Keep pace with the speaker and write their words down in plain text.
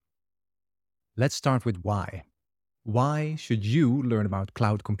Let's start with why. Why should you learn about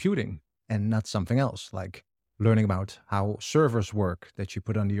cloud computing and not something else, like learning about how servers work that you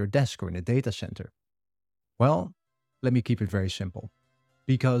put under your desk or in a data center? Well, let me keep it very simple.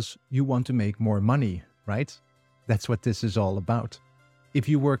 Because you want to make more money, right? That's what this is all about. If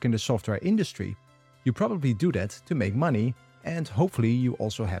you work in the software industry, you probably do that to make money, and hopefully you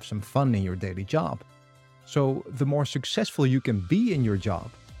also have some fun in your daily job. So the more successful you can be in your job,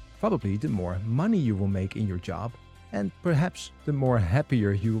 probably the more money you will make in your job, and perhaps the more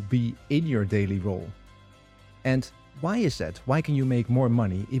happier you will be in your daily role. And why is that? Why can you make more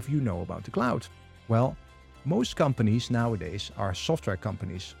money if you know about the cloud? Well, most companies nowadays are software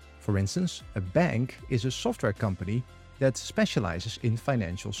companies. For instance, a bank is a software company that specializes in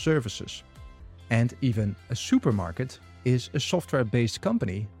financial services. And even a supermarket is a software-based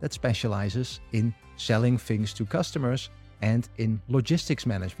company that specializes in selling things to customers and in logistics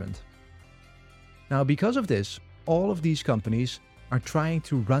management. Now, because of this, all of these companies are trying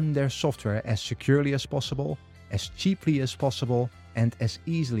to run their software as securely as possible, as cheaply as possible, and as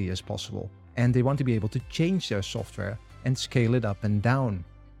easily as possible. And they want to be able to change their software and scale it up and down.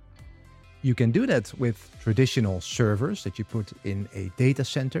 You can do that with traditional servers that you put in a data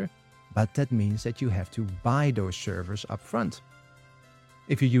center, but that means that you have to buy those servers up front.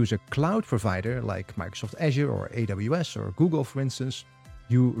 If you use a cloud provider like Microsoft Azure or AWS or Google, for instance,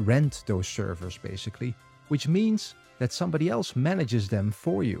 you rent those servers basically, which means that somebody else manages them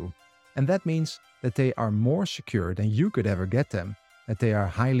for you. And that means that they are more secure than you could ever get them, that they are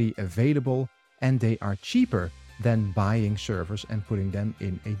highly available, and they are cheaper than buying servers and putting them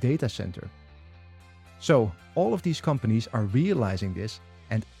in a data center. So all of these companies are realizing this,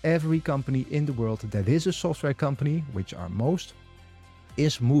 and every company in the world that is a software company, which are most,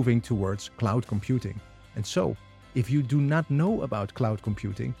 is moving towards cloud computing. And so, if you do not know about cloud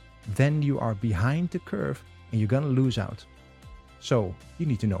computing, then you are behind the curve and you're gonna lose out. So, you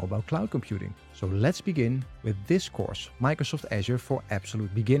need to know about cloud computing. So let's begin with this course, Microsoft Azure for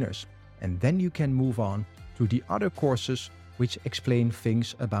Absolute Beginners. And then you can move on to the other courses which explain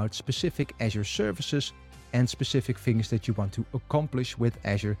things about specific Azure services and specific things that you want to accomplish with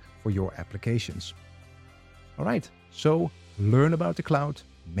Azure for your applications. All right, so learn about the cloud,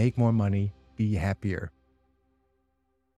 make more money, be happier.